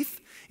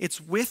faith. It's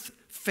with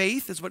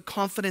faith is what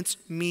confidence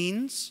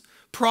means.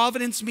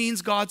 Providence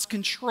means God's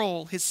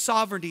control, his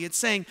sovereignty. It's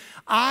saying,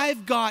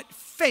 I've got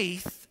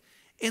faith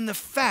in the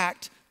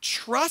fact,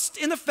 trust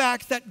in the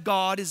fact that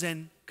God is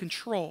in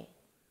control.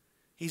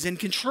 He's in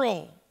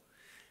control.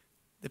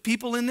 The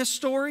people in this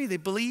story, they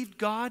believed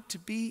God to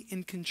be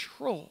in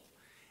control.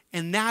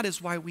 And that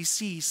is why we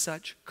see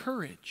such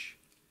courage.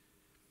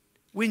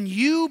 When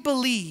you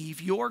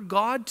believe your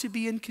God to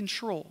be in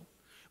control,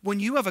 when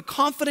you have a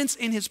confidence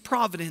in his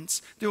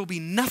providence, there will be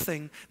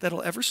nothing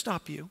that'll ever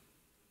stop you.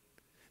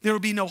 There will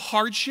be no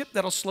hardship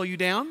that'll slow you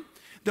down.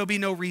 There'll be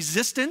no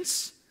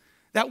resistance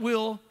that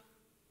will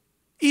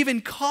even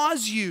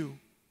cause you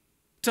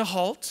to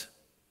halt,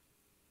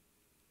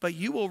 but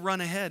you will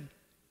run ahead.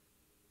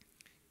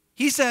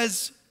 He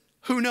says,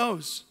 who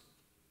knows?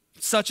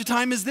 Such a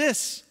time as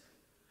this.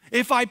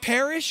 If I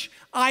perish,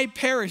 I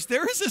perish.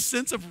 There is a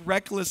sense of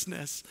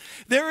recklessness.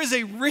 There is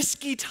a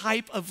risky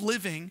type of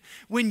living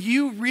when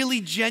you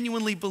really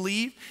genuinely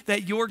believe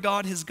that your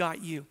God has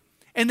got you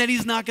and that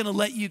he's not going to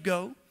let you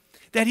go,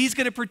 that he's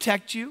going to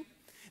protect you,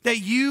 that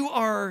you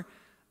are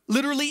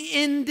literally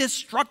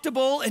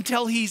indestructible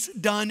until he's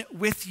done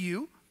with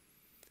you.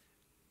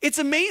 It's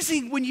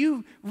amazing when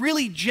you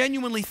really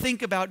genuinely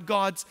think about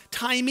God's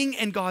timing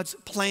and God's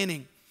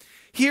planning.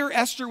 Here,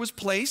 Esther was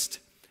placed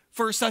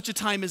for such a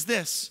time as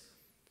this.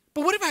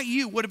 But what about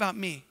you? What about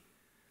me?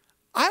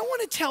 I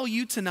want to tell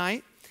you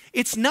tonight,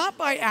 it's not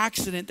by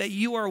accident that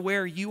you are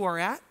where you are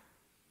at.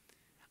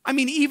 I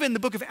mean, even the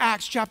book of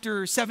Acts,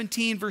 chapter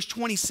 17, verse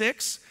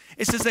 26,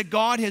 it says that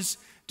God has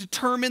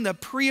determined the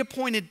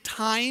pre-appointed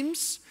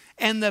times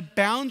and the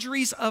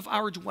boundaries of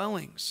our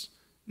dwellings.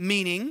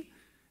 Meaning,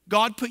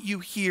 God put you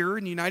here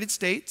in the United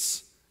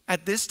States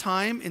at this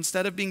time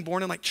instead of being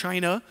born in like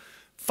China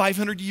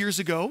 500 years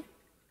ago.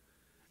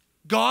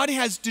 God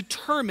has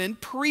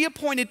determined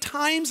pre-appointed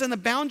times and the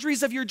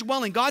boundaries of your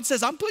dwelling. God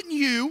says, I'm putting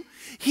you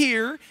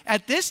here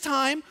at this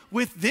time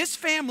with this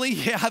family.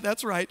 Yeah,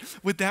 that's right.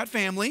 With that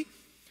family,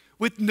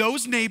 with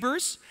those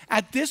neighbors,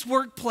 at this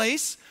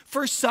workplace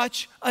for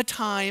such a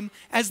time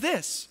as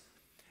this.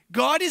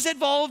 God is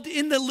involved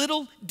in the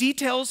little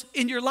details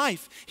in your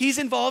life. He's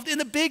involved in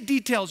the big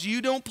details.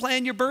 You don't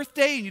plan your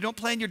birthday and you don't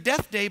plan your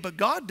death day, but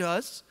God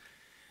does.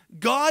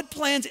 God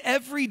plans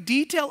every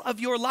detail of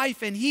your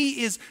life, and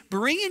he is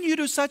bringing you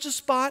to such a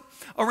spot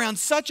around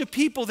such a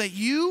people that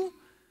you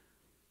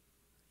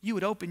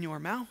would open your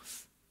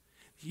mouth.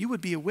 You would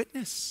be a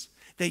witness,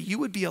 that you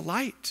would be a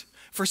light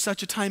for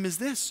such a time as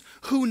this.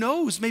 Who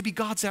knows? Maybe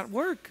God's at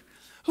work.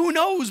 Who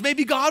knows?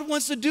 Maybe God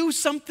wants to do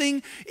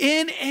something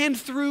in and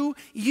through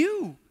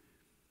you.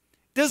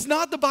 Does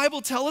not the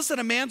Bible tell us that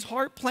a man's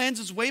heart plans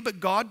his way,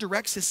 but God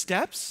directs his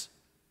steps?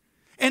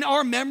 And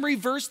our memory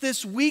verse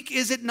this week,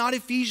 is it not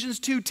Ephesians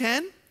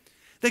 2:10?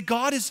 That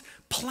God is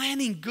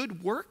planning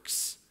good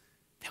works,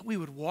 that we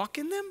would walk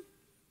in them?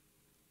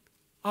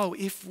 Oh,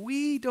 if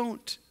we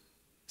don't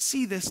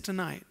see this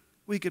tonight,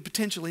 we could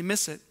potentially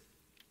miss it.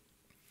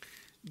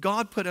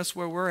 God put us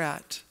where we're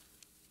at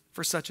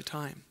for such a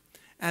time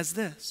as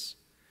this.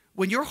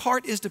 When your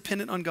heart is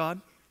dependent on God,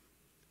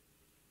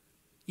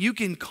 you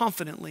can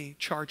confidently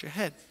charge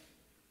ahead.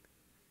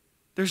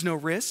 There's no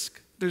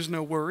risk, there's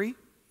no worry.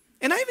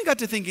 And I even got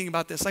to thinking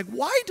about this, like,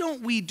 why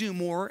don't we do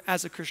more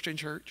as a Christian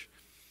church?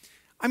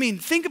 I mean,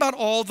 think about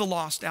all the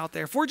lost out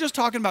there. If we're just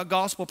talking about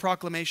gospel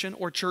proclamation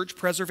or church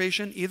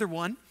preservation, either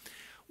one,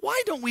 why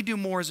don't we do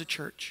more as a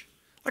church?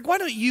 Like, why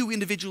don't you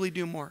individually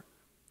do more?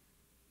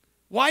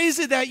 Why is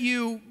it that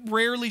you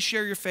rarely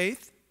share your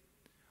faith?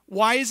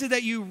 Why is it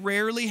that you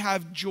rarely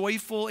have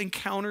joyful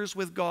encounters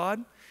with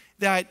God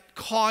that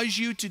cause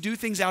you to do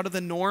things out of the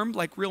norm,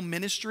 like real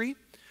ministry?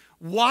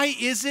 Why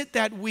is it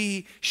that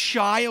we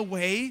shy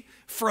away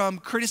from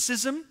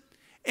criticism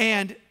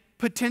and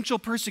potential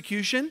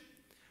persecution?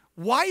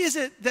 Why is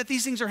it that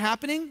these things are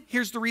happening?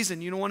 Here's the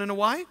reason. You don't want to know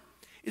why?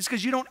 It's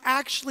because you don't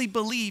actually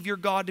believe your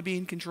God to be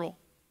in control.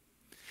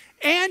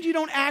 And you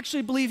don't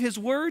actually believe his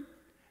word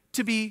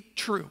to be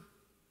true.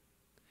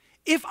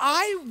 If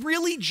I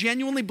really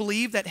genuinely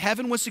believed that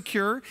heaven was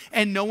secure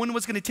and no one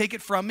was going to take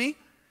it from me,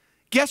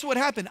 guess what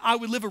happened? I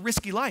would live a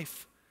risky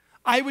life.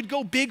 I would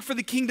go big for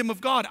the kingdom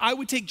of God. I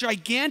would take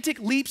gigantic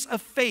leaps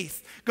of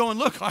faith going,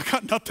 look, I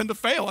got nothing to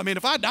fail. I mean,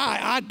 if I die,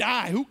 I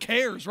die. Who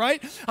cares,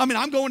 right? I mean,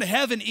 I'm going to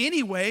heaven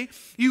anyway.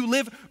 You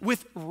live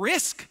with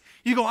risk.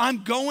 You go,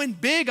 I'm going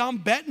big. I'm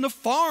betting the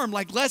farm.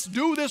 Like, let's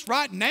do this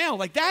right now.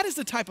 Like, that is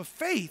the type of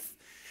faith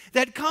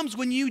that comes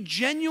when you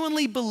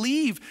genuinely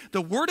believe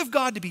the word of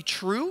God to be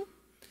true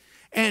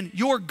and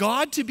your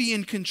God to be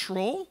in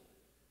control.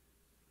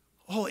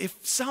 Oh, if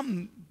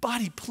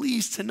somebody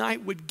please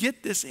tonight would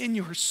get this in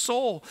your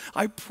soul,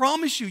 I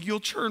promise you, you'll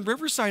turn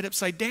Riverside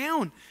upside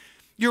down.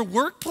 Your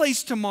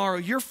workplace tomorrow,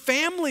 your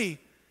family,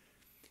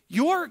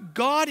 your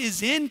God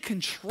is in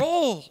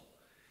control.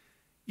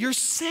 You're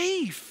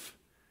safe.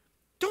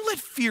 Don't let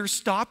fear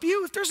stop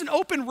you. If there's an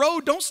open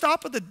road, don't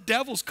stop at the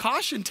devil's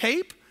caution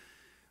tape.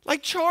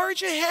 Like,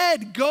 charge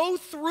ahead, go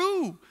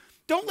through.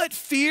 Don't let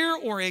fear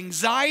or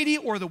anxiety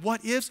or the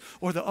what ifs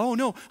or the oh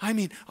no, I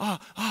mean, I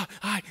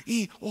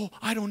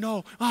don't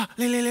know.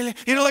 You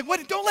know, like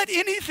what? Don't let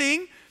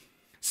anything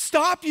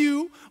stop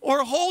you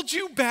or hold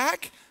you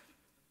back.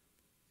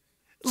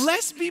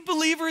 Let's be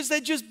believers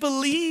that just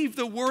believe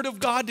the word of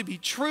God to be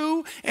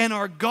true and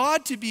our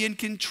God to be in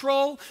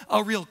control,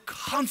 a real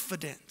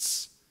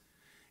confidence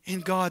in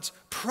God's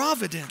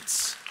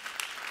providence.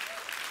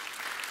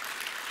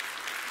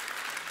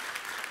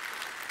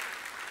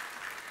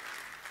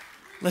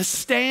 Let's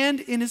stand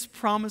in his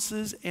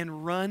promises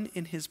and run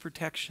in his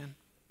protection.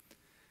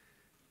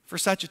 For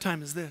such a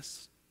time as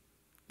this,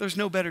 there's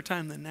no better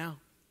time than now.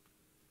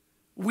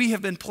 We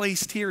have been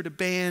placed here to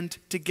band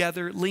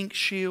together, link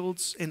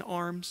shields and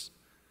arms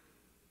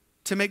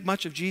to make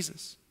much of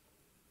Jesus.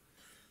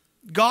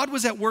 God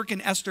was at work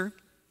in Esther.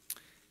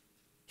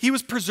 He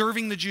was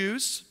preserving the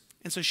Jews,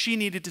 and so she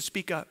needed to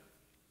speak up.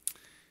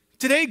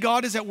 Today,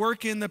 God is at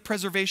work in the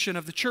preservation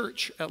of the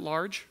church at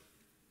large.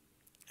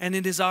 And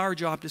it is our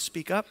job to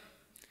speak up.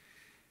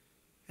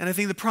 And I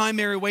think the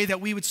primary way that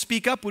we would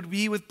speak up would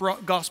be with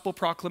gospel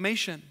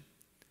proclamation.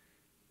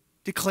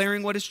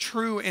 Declaring what is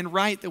true and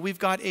right, that we've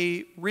got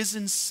a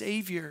risen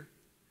Savior.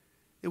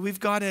 That we've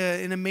got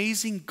an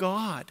amazing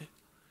God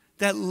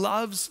that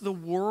loves the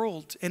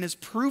world and has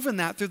proven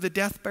that through the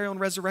death, burial,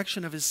 and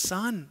resurrection of his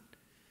Son.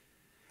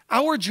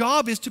 Our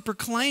job is to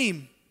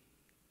proclaim.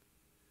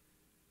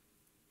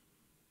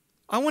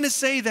 I want to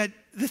say that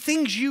the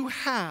things you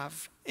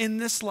have in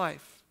this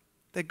life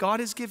that God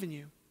has given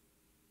you,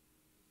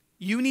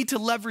 you need to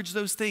leverage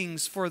those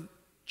things for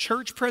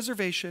church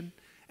preservation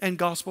and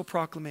gospel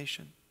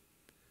proclamation.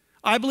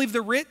 I believe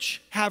the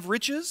rich have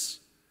riches,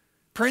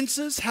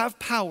 princes have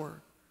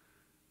power,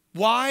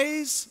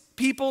 wise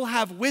people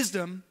have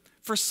wisdom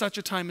for such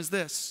a time as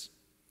this.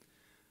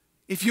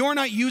 If you're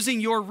not using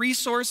your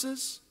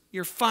resources,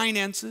 your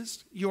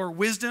finances, your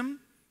wisdom,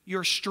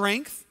 your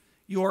strength,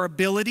 your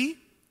ability,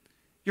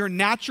 your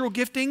natural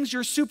giftings,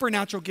 your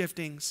supernatural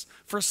giftings,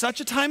 for such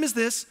a time as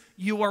this,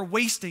 you are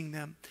wasting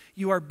them.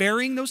 You are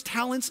burying those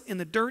talents in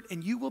the dirt,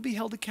 and you will be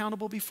held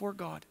accountable before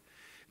God.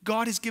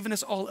 God has given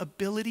us all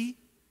ability,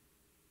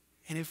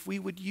 and if we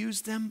would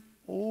use them,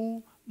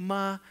 oh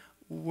my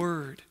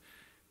word,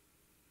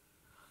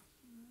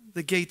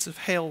 the gates of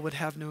hell would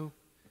have no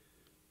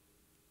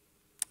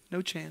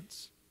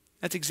chance.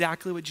 That's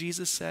exactly what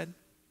Jesus said.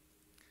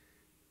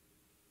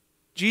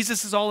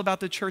 Jesus is all about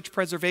the church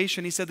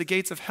preservation. He said the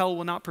gates of hell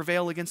will not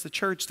prevail against the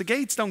church. The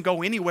gates don't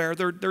go anywhere.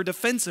 They're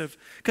defensive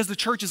because the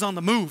church is on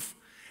the move.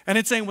 And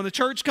it's saying when the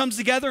church comes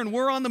together and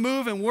we're on the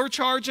move and we're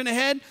charging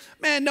ahead,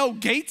 man, no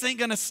gates ain't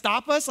going to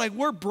stop us. Like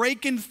we're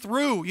breaking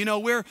through. You know,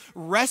 we're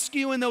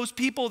rescuing those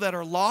people that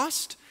are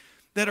lost,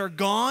 that are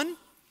gone.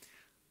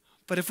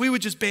 But if we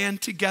would just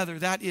band together,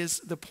 that is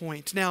the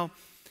point. Now,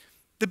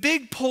 the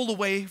big pull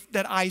away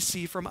that I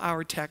see from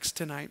our text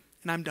tonight,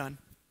 and I'm done.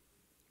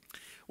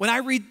 When I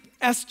read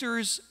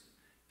Esther's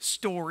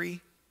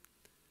story,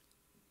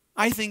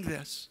 I think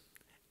this.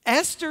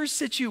 Esther's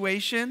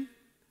situation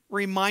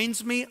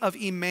reminds me of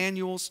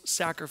Emmanuel's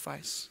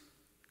sacrifice.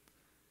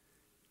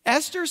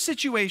 Esther's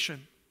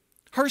situation,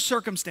 her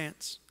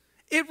circumstance,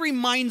 it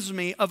reminds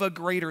me of a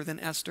greater than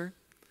Esther.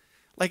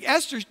 Like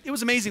Esther, it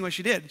was amazing what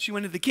she did. She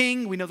went to the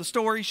king. We know the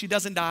story. She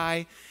doesn't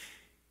die.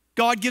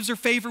 God gives her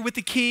favor with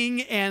the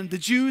king and the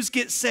Jews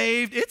get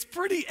saved. It's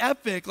pretty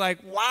epic. Like,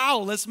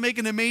 wow, let's make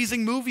an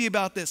amazing movie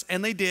about this.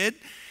 And they did.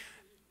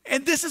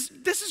 And this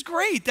is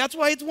great. That's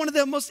why it's one of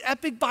the most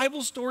epic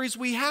Bible stories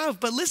we have.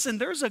 But listen,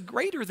 there's a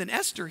greater than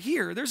Esther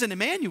here. There's an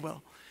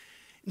Emmanuel.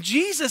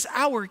 Jesus,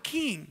 our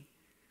King.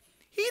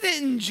 He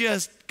didn't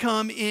just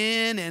come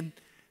in and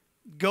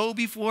go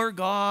before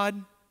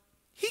God.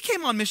 He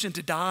came on mission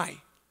to die.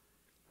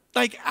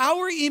 Like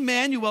our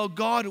Emmanuel,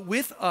 God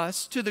with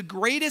us, to the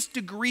greatest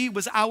degree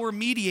was our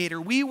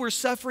mediator. We were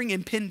suffering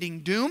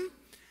impending doom.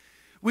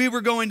 We were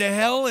going to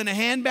hell in a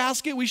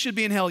handbasket. We should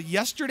be in hell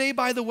yesterday,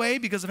 by the way,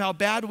 because of how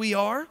bad we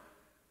are.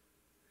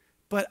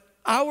 But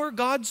our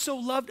God so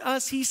loved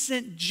us, he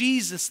sent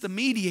Jesus, the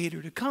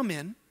mediator, to come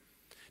in,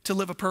 to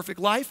live a perfect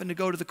life and to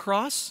go to the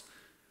cross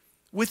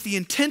with the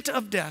intent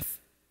of death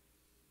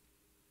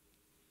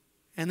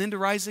and then to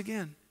rise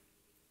again.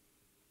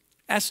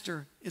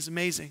 Esther is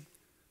amazing.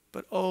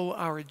 But oh,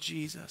 our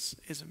Jesus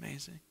is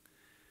amazing.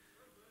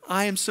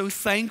 I am so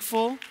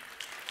thankful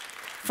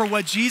for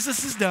what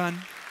Jesus has done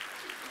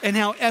and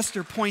how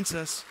Esther points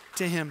us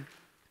to him.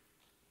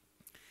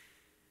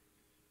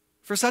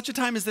 For such a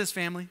time as this,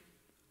 family,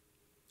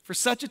 for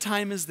such a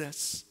time as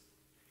this,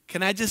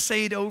 can I just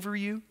say it over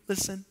you?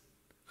 Listen,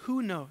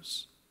 who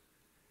knows?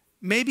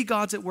 Maybe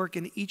God's at work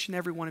in each and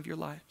every one of your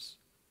lives.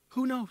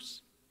 Who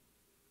knows?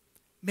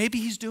 Maybe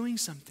he's doing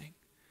something.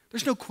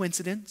 There's no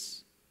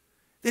coincidence.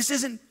 This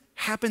isn't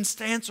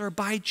happenstance or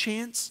by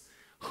chance.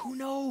 Who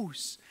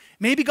knows?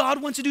 Maybe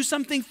God wants to do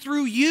something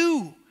through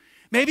you.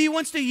 Maybe he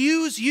wants to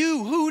use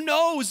you. Who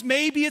knows?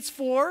 Maybe it's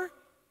for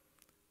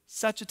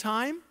such a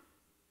time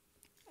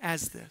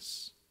as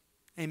this.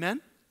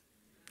 Amen?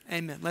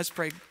 Amen. Let's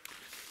pray.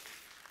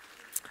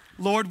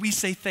 Lord, we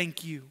say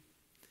thank you.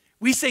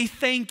 We say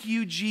thank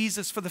you,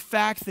 Jesus, for the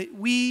fact that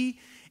we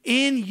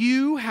in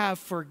you have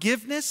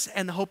forgiveness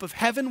and the hope of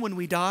heaven when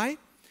we die.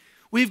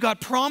 We've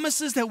got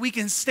promises that we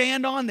can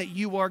stand on, that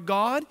you are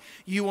God,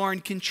 you are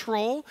in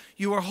control,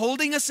 you are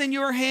holding us in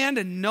your hand,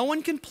 and no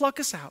one can pluck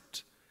us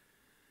out.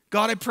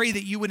 God, I pray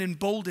that you would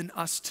embolden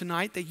us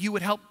tonight, that you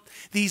would help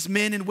these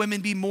men and women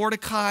be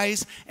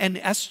Mordecais and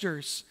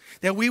Esthers,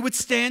 that we would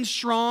stand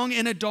strong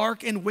in a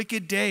dark and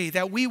wicked day,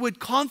 that we would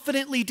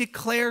confidently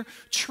declare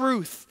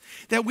truth,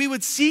 that we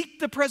would seek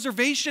the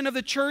preservation of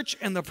the church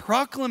and the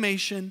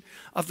proclamation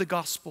of the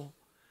gospel.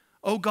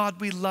 Oh God,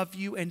 we love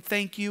you and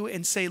thank you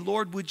and say,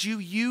 Lord, would you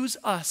use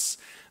us,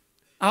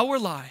 our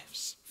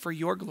lives, for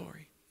your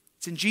glory.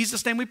 It's in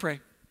Jesus' name we pray.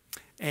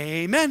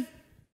 Amen.